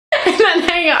And then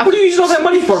hang up. What are you using all that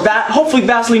money for? Hopefully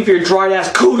Vaseline for your dried ass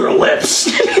cooter lips.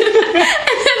 And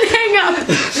then hang up.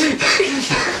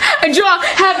 And Joel,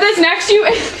 have this next to you,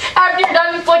 and after you're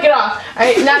done, flick it off.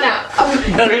 Alright, now.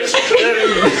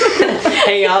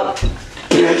 Hang up.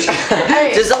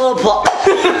 Alright. Just a little pause.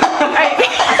 Alright.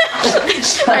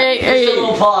 Just a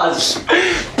little pause.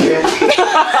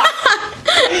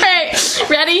 Alright,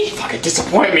 ready? Fucking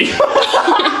disappoint me.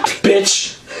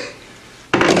 Bitch.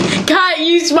 Cut,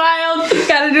 you smiled.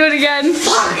 Gotta do it again.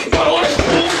 Fuck.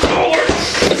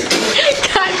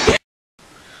 Cut.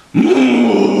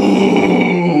 Move.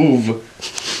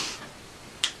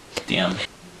 Damn.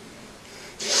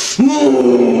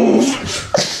 Move.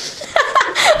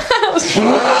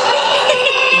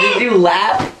 Did you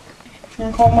laugh? Can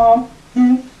I call Mom?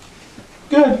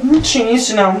 Good. She needs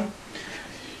to know.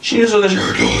 She needs to know that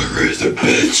her daughter is a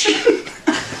bitch.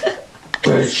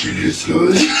 But she needs to know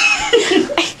that.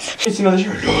 She needs to know that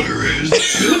her daughter is a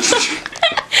bitch.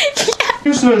 She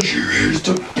needs to know that she raised a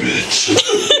bitch.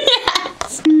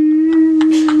 Yes.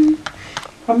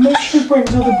 I'm not sure she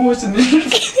brings other boys in this.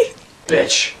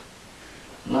 Bitch.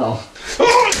 No.